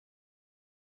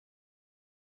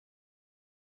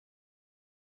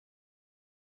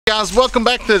Guys, welcome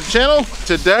back to the channel.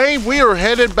 Today we are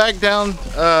headed back down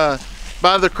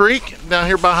by the creek down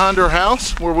here behind our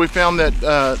house where we found that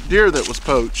deer that was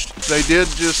poached. They did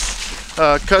just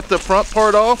cut the front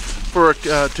part off for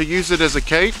to use it as a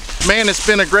cape. Man, it's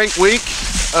been a great week.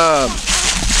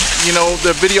 You know,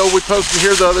 the video we posted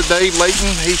here the other day,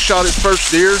 Leighton, he shot his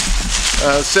first deer,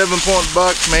 7-point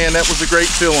buck. Man, that was a great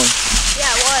feeling.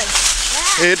 Yeah, it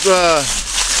was. Yeah.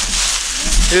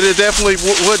 It would definitely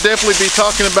be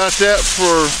talking about that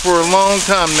for a long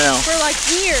time now. For like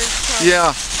years. Probably.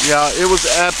 Yeah, it was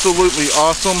absolutely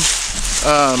awesome.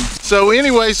 So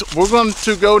anyways, we're going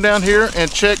to go down here and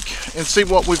check and see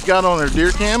what we've got on our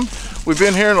deer cam. We've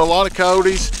been hearing a lot of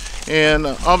coyotes, and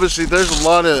obviously there's a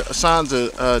lot of signs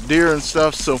of deer and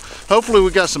stuff. So hopefully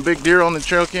we got some big deer on the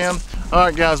trail cam. All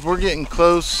right, guys, we're getting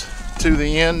close to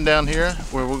the end down here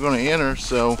where we're going to enter.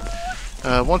 So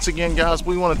once again, guys,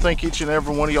 we want to thank each and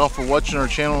every one of y'all for watching our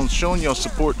channel and showing y'all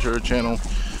support to our channel.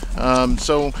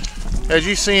 So as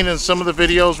you've seen in some of the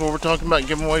videos where we're talking about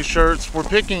giving away shirts, we're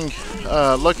picking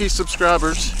lucky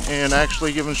subscribers and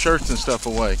actually giving shirts and stuff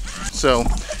away. So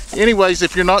anyways,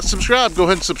 if you're not subscribed, go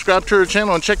ahead and subscribe to our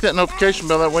channel and check that notification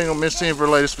bell. That way you don't miss any of our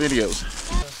latest videos.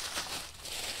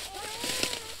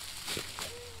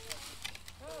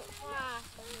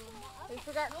 We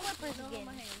forgot clippers again.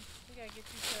 We gotta get you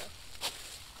to...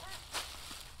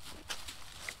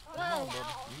 Whoa.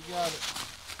 You got it.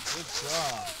 Good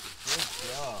job. Good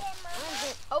job.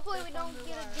 Hopefully we don't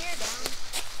get a deer down.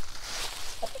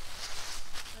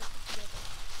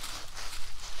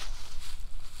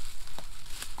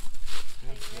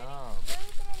 Good job.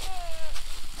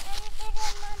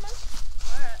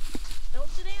 Alright. Don't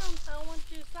sit down. I don't want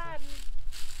you sliding.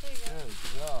 There you go. Good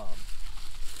job.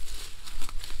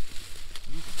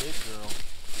 You big girl.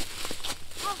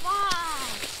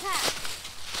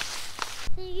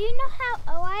 Do you know how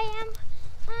old I am?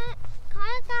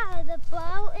 Kind of got the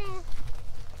bow and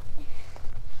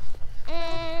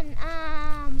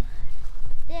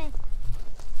this.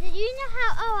 Did you know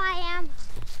how old I am?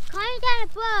 Kind of got a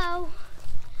bow,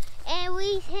 and we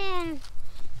can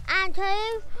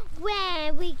until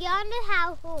when we get on the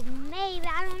house, or maybe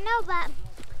I don't know, but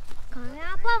kind of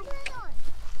got a bow.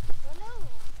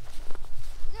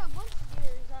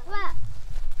 What?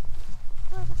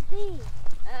 What's these?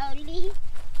 Oh, these?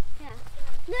 Yeah.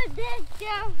 Look, this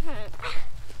girl.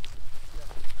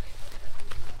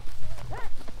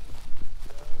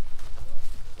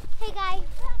 Hey guys.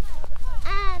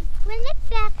 When it's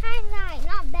bedtime, like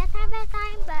not bedtime,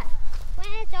 but when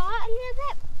it's dark a little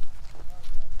bit,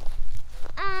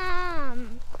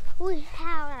 we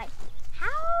have like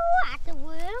howl at the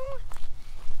room,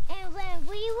 and when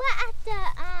we were at the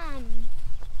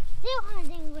deer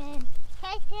hunting with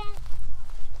Kayson,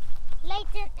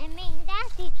 Leighton, and me and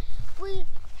Daddy, we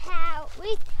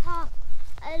caught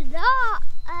a lot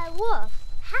of wolves.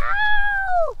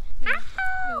 Howl!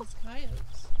 Howl! Those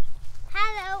coyotes.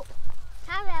 Hello,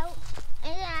 hello,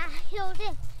 and then I hear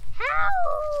this.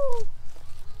 Howl!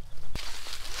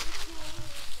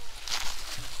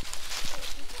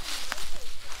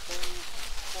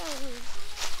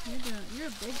 You're a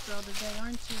big girl today,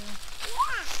 aren't you?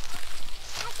 Yeah.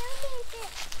 I don't mean to.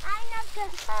 I'm not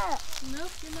gonna hurt.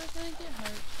 Nope, you're not gonna get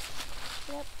hurt.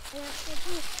 Yep.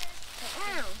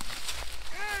 Ow.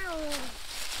 Ow.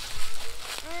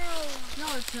 Ow.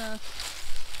 Y'all are tough.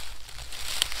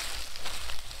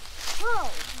 Whoa.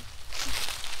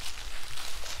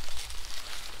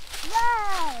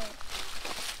 Whoa.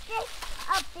 This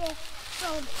up there so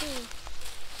big.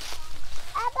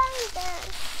 I believe that.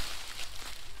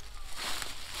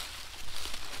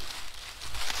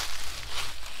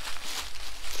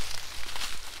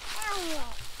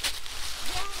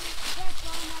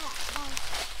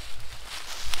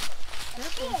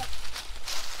 Careful.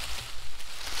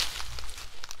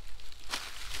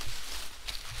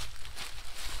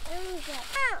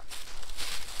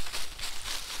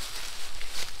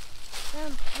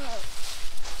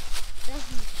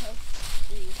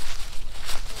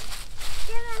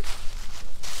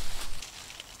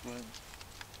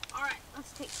 Alright,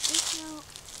 let's take this out.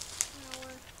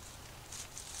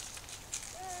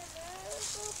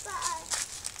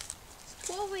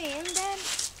 What we in then?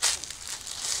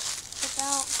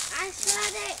 I saw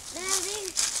it, Daddy.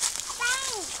 Thanks.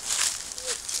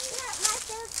 Let my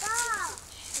sister.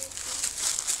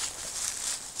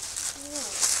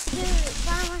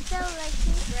 By myself like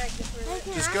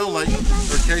this. Just go, Leighton,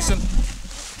 or Kayson.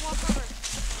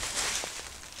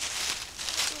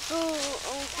 Ooh,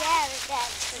 yeah, that's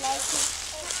like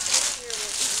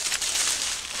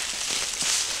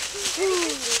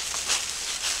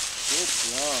Good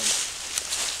job.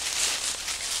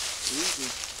 Easy.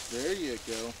 There you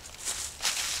go.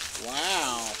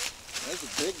 Wow. That's a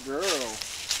big girl.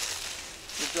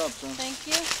 Good job, son. Thank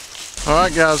you.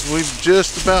 Alright guys, we've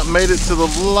just about made it to the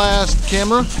last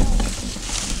camera.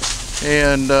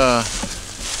 And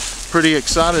pretty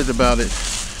excited about it.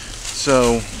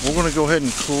 So we're going to go ahead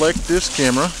and collect this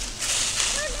camera.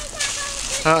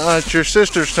 It's your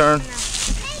sister's turn.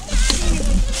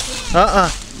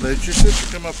 Let your sister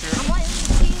come up here. I want you to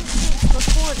see this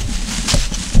recording.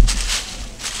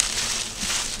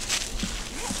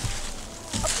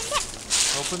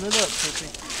 Open it up, Sissy.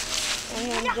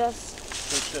 And just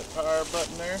Push that power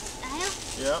button there.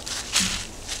 Yep.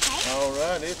 Okay.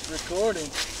 Alright, it's recording.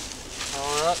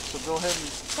 Alright, so go ahead and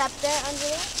tap that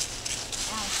under there.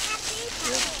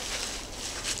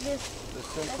 the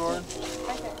SIM cord.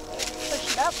 Okay.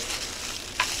 Push it up.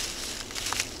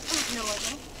 No, I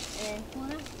don't. And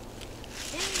pull it.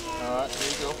 Alright,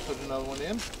 there you go. Put another one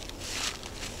in.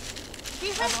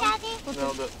 This one, Daddy?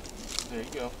 No, there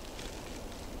you go.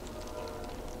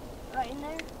 Right in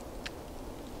there.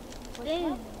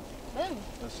 Boom. Boom.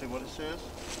 Let's see what it says.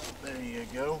 There you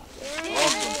go.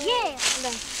 Yeah.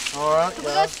 Alright, Can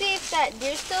we go see if that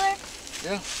deer's still there?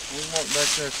 yeah, we can walk back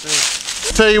there and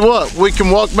see. Tell you what, we can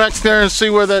walk back there and see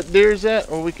where that deer's at,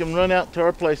 or we can run out to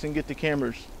our place and get the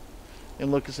cameras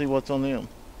and look and see what's on them.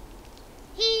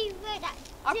 He read that.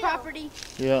 Our property.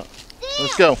 Yeah.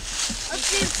 Let's go. Let's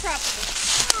see his property.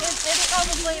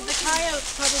 Probably the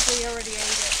coyotes probably already ate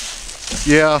it.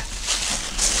 Yeah.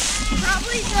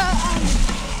 Probably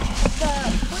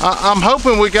I'm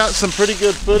hoping we got some pretty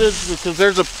good footage because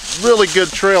there's a really good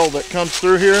trail that comes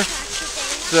through here.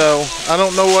 So I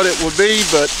don't know what it would be,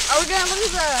 but Are we gonna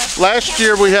lose a? last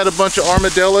year we had a bunch of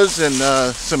armadillos and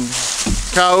some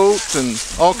coyotes and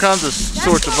all kinds of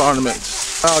sorts of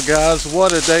ornaments. Wow, guys,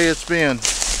 what a day it's been.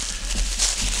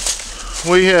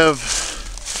 We have,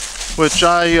 which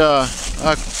I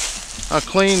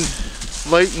cleaned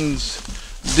Leighton's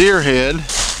deer head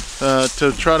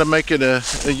to try to make it a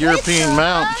European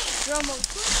mount,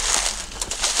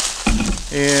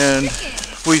 and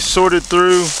we sorted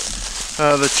through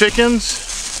the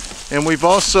chickens, and we've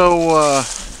also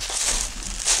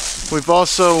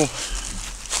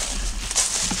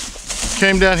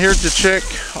came down here to check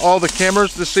all the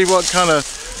cameras to see what kind of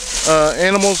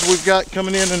animals we've got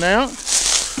coming in and out.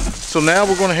 So now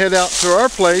we're going to head out to our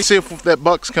place, see if that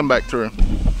buck's come back through.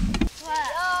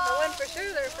 I went for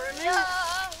sure there for a minute.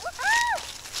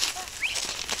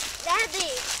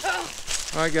 Daddy.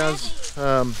 Alright guys,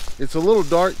 it's a little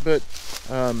dark, but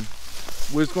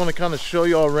we're going to kind of show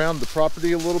y'all around the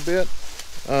property a little bit.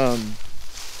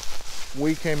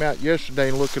 We came out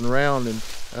yesterday looking around, and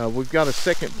we've got a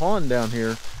second pond down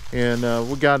here, and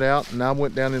we got out and I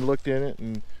went down and looked in it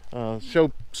and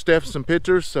showed Steph some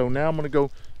pictures. So now I'm going to go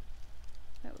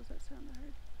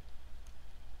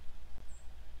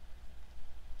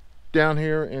down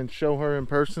here and show her in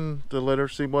person to let her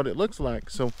see what it looks like.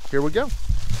 So here we go. Look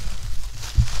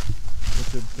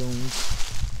at thorns.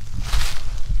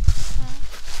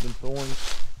 Them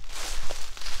thorns.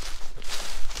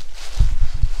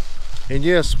 And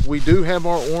yes, we do have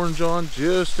our orange on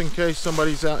just in case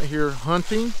somebody's out here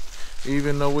hunting.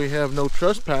 Even though we have no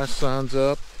trespass signs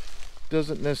up,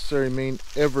 doesn't necessarily mean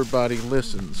everybody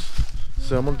listens.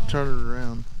 So I'm going to turn it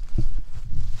around.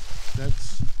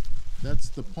 That's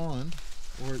the pond,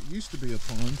 or it used to be a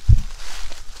pond.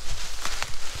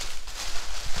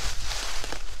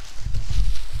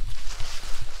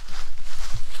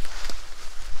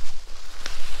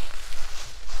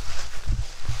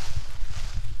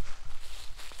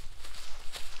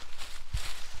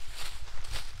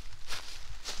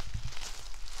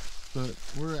 But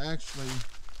we're actually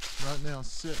right now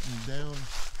sitting down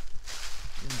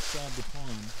inside the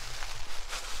pond.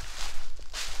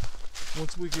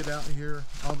 Once we get out here,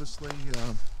 obviously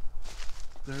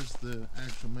there's the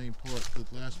actual main part. The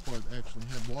last part actually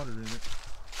had water in it.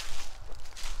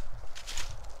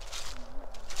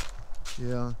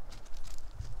 Yeah.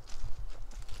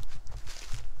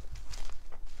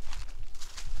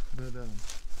 But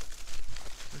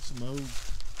there's some old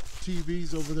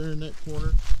TVs over there in that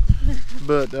corner.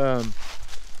 But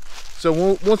so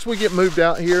once we get moved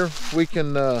out here, we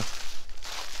can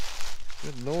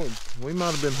good Lord, we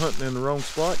might have been hunting in the wrong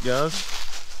spot, guys.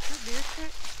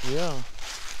 Yeah.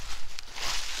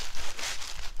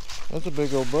 That's a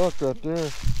big old buck right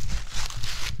there.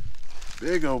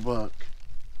 Big old buck.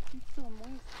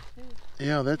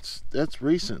 Yeah, that's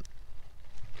recent.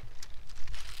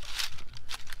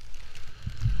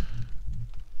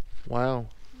 Wow.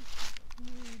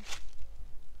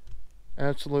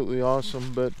 Absolutely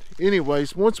awesome. But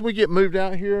anyways, once we get moved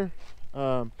out here,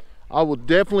 I will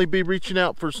definitely be reaching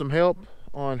out for some help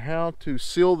on how to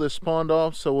seal this pond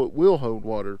off so it will hold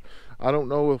water. I don't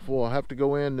know if we'll have to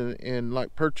go in and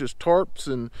like purchase tarps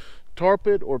and tarp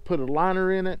it or put a liner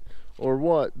in it or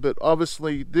what, but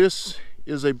obviously this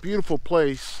is a beautiful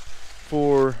place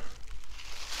for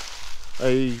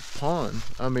a pond.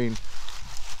 I mean,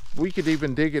 we could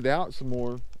even dig it out some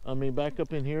more. I mean, back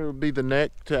up in here would be the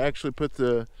neck to actually put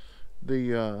the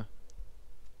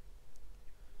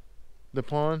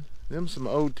pond. Them some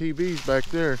old TVs back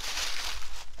there.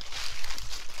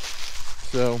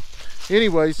 So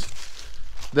anyways,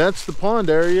 that's the pond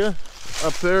area.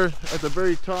 Up there at the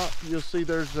very top, you'll see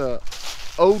there's a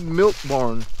old milk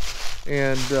barn,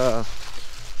 and as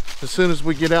soon as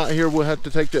we get out here, we'll have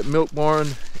to take that milk barn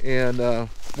and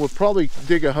we'll probably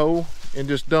dig a hole and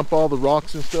just dump all the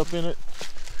rocks and stuff in it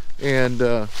and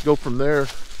go from there.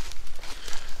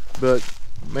 But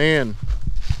man,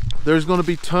 there's going to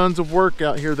be tons of work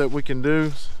out here that we can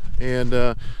do, and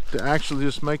to actually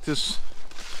just make this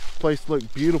place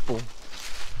look beautiful.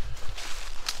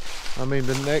 I mean,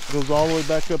 the neck goes all the way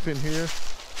back up in here.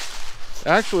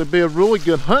 Actually, it'd be a really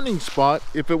good hunting spot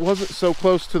if it wasn't so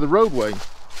close to the roadway.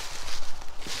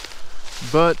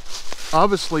 But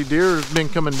obviously deer have been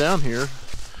coming down here,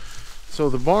 so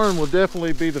the barn will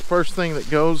definitely be the first thing that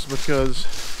goes, because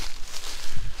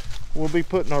we'll be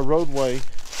putting our roadway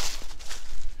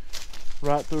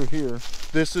right through here.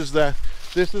 This is the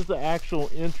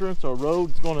actual entrance. Our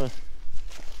road's gonna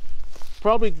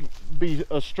probably be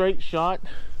a straight shot.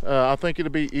 I think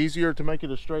it'll be easier to make it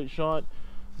a straight shot,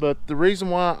 but the reason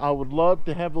why I would love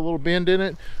to have a little bend in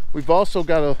it, we've also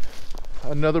got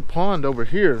another pond over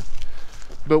here,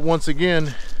 but once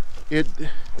again, it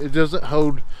doesn't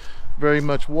hold very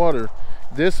much water.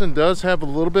 This one does have a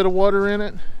little bit of water in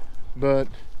it, but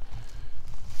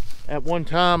at one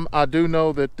time I do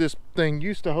know that this thing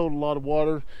used to hold a lot of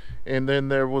water, and then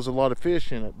there was a lot of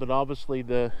fish in it, but obviously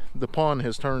the pond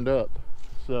has turned up.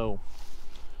 So,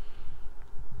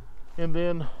 and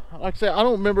then like I said, I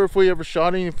don't remember if we ever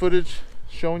shot any footage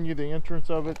showing you the entrance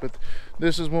of it, but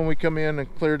this is when we come in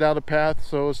and cleared out a path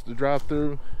so as to drive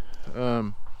through,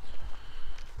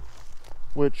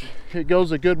 which it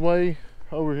goes a good way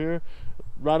over here.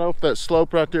 Right off that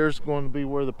slope right there is going to be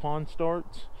where the pond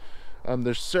starts.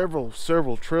 There's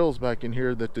several trails back in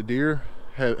here that the deer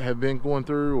have been going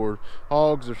through, or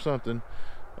hogs or something.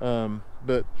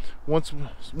 But once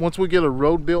we get a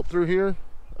road built through here,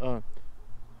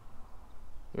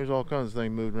 there's all kinds of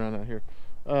things moving around out here.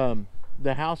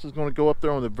 The house is going to go up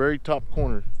there on the very top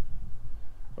corner,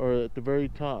 or at the very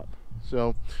top.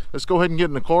 So let's go ahead and get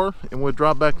in the car and we'll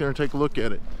drive back there and take a look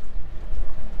at it.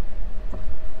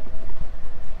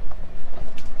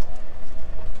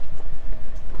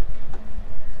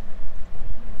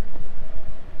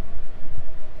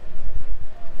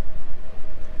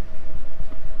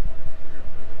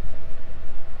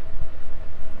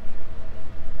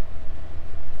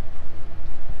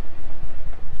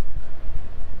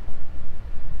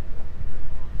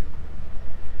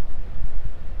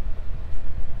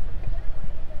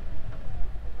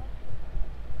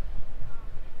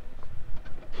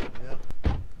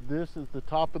 This is the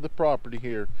top of the property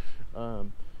here.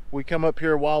 We come up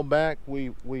here a while back. We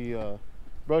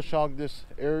brush hogged this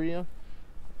area,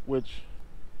 which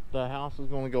the house is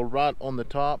going to go right on the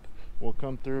top. We'll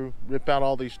come through, rip out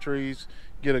all these trees,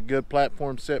 get a good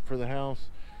platform set for the house,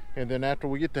 and then after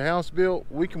we get the house built,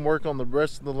 we can work on the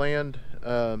rest of the land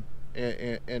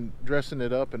and dressing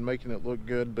it up and making it look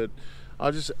good. But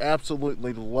I just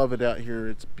absolutely love it out here.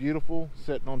 It's beautiful,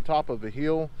 sitting on top of a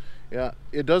hill. Yeah,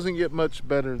 it doesn't get much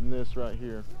better than this right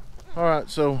here. All right,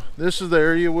 so this is the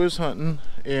area we was hunting,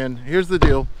 and here's the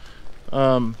deal.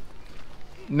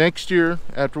 Next year,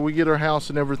 after we get our house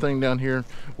and everything down here,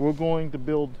 we're going to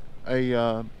build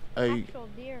a actual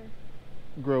deer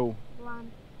grow.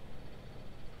 line.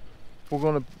 We're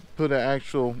going to put an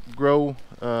actual grow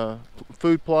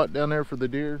food plot down there for the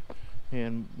deer,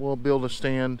 and we'll build a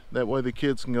stand. That way the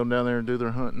kids can go down there and do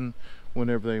their hunting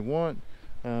whenever they want.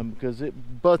 Because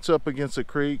it butts up against a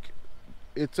creek.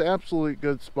 It's an absolutely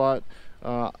good spot.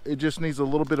 It just needs a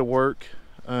little bit of work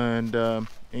and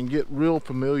get real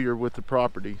familiar with the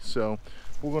property. So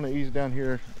we're going to ease down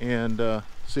here and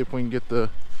see if we can get the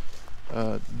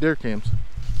deer cams.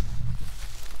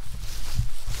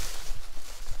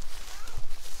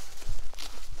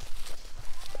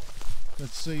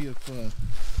 Let's see if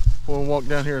we'll walk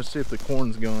down here and see if the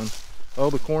corn's gone. Oh,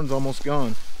 the corn's almost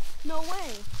gone. No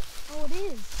way. Oh, it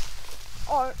is.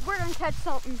 Or we're gonna catch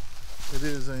something. It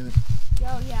is, ain't it?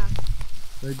 Oh, yeah.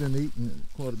 They've been eating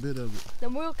quite a bit of it.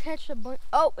 Then we'll catch a bunch.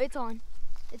 Oh, it's on.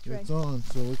 It's red. It's on,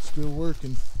 so it's still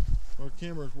working. Our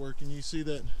camera's working. You see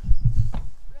that?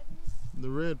 The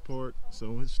red part,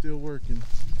 so it's still working.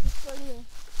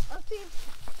 I'll see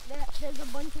if there's a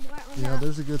bunch of white on Yeah,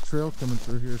 there's a good trail coming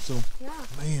through here, so yeah.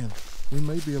 Man, we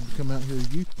may be able to come out here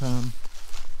youth time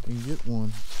and get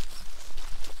one.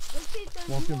 Let's see if there's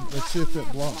Walking, more let's white see on if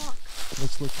that block.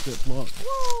 Let's look at that block.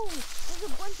 Whoa! There's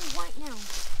a bunch of white now.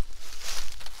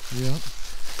 Yeah.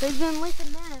 They've been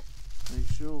licking that. They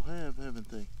sure have, haven't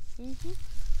they? Mhm.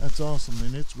 That's awesome,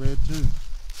 and it's red too.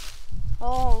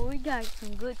 Oh, we got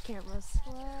some good cameras.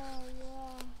 Wow,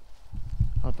 yeah.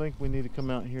 I think we need to come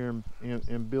out here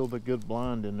and build a good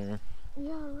blind in there.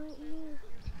 Yeah, right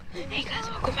here. Hey guys,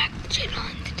 welcome back to the channel,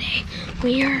 and today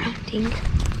we are hunting.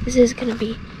 This is gonna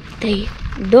be day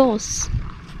dos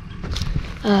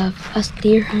of us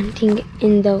deer hunting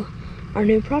in our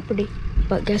new property.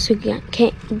 But guess who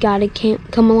can't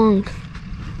come along?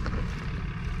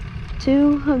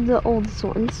 Two of the oldest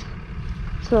ones.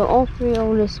 So all three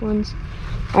oldest ones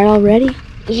are all ready.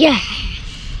 Yeah.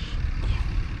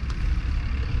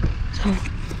 So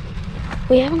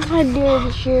we haven't caught a deer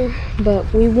this year,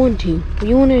 but we want to.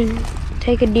 We want to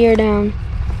take a deer down.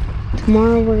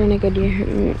 Tomorrow we're gonna go deer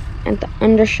hunting at the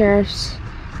undersheriff's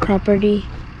property.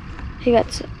 He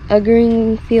got a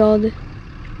green field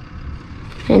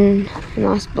and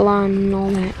Las Balan and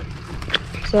all that.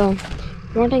 So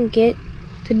we're gonna get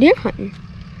to deer hunting.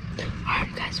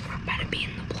 Alright guys, we're about to be in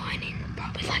the blind in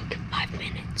probably like 5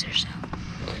 minutes or so.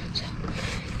 So I'm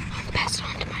gonna pass it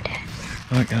on to my dad.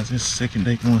 Alright guys, this is second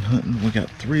day going hunting. We got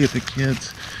 3 of the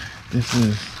kids. This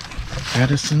is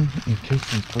Addison and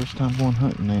Kayson's first time going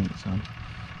hunting, ain't it, son?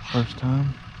 First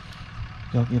time.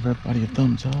 Y'all give everybody a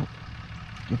thumbs up.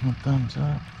 Give them a thumbs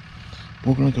up.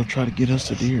 We're gonna go try to get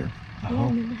us a deer. Yeah,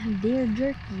 I'm gonna have deer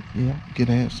jerky. Yeah, get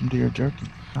to have some deer jerky.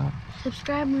 Alright.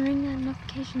 Subscribe and ring that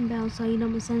notification bell so you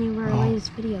don't miss any of our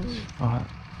latest videos. Alright.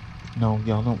 No,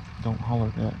 y'all don't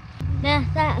holler that.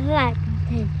 That's that like.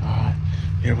 Alright,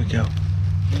 here we go.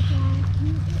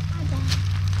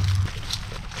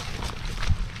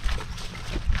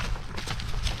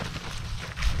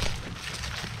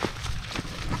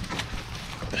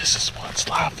 This is what's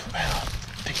life about.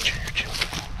 Teaching your children.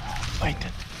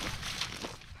 Leighton.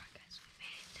 Alright guys, we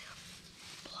made it to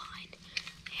blind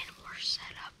and we're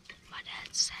set up. My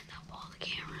dad's setting up all the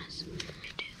cameras to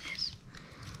do this.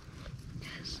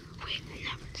 Because we've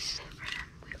never, this is the first time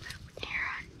we've ever deer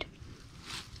hunt.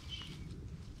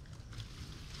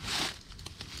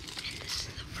 And this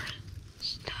is the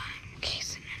first time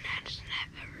Kayson and Addison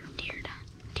have ever deer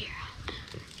hunt.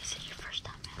 Is it your first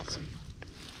time, Addison?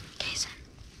 Kayson,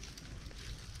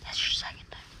 that's your second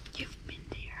time. You've been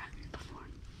deer hunting before.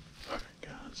 Alright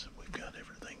guys, we've got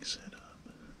everything set up.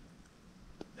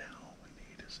 Now all we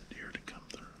need is a deer to come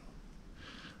through.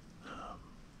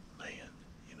 Man,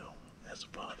 you know, as a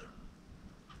father,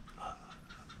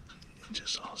 it's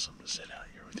just awesome to sit out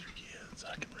here with your kids.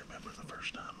 I can remember the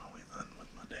first time I went hunting with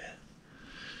my dad.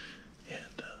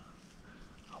 And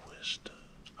I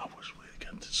wish we had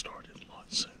gotten it started a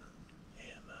lot sooner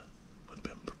and would have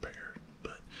been prepared.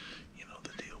 But you know,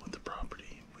 the deal with the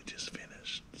property we just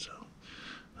finished. So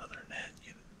other than that,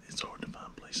 it's hard to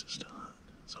find places to hunt.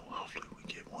 So hopefully we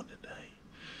get one today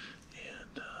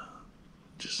and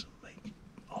just make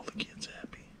all the kids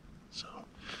happy. So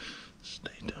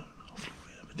stay tuned. Hopefully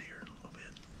we have a deer in a little bit.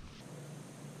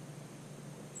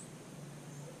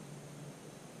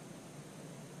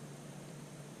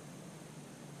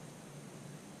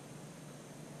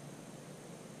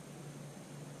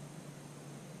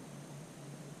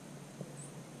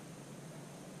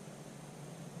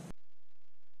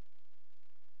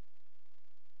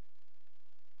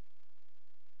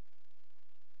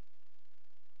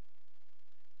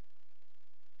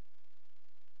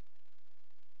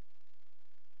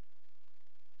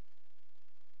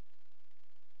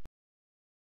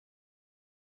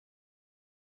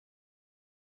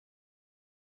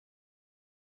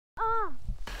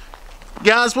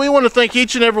 Guys, we want to thank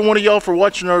each and every one of y'all for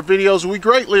watching our videos. We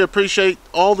greatly appreciate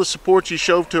all the support you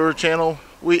show to our channel.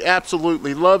 We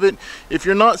absolutely love it. If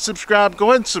you're not subscribed, go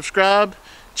ahead and subscribe.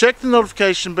 Check the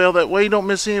notification bell, that way you don't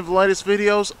miss any of the latest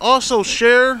videos. Also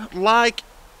share, like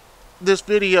this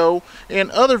video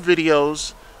and other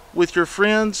videos with your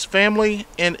friends, family,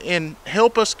 and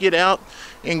help us get out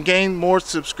and gain more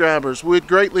subscribers. We'd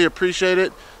greatly appreciate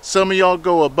it. Some of y'all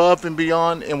go above and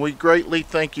beyond, and we greatly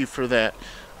thank you for that.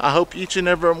 I hope each and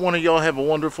every one of y'all have a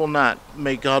wonderful night.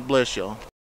 May God bless y'all.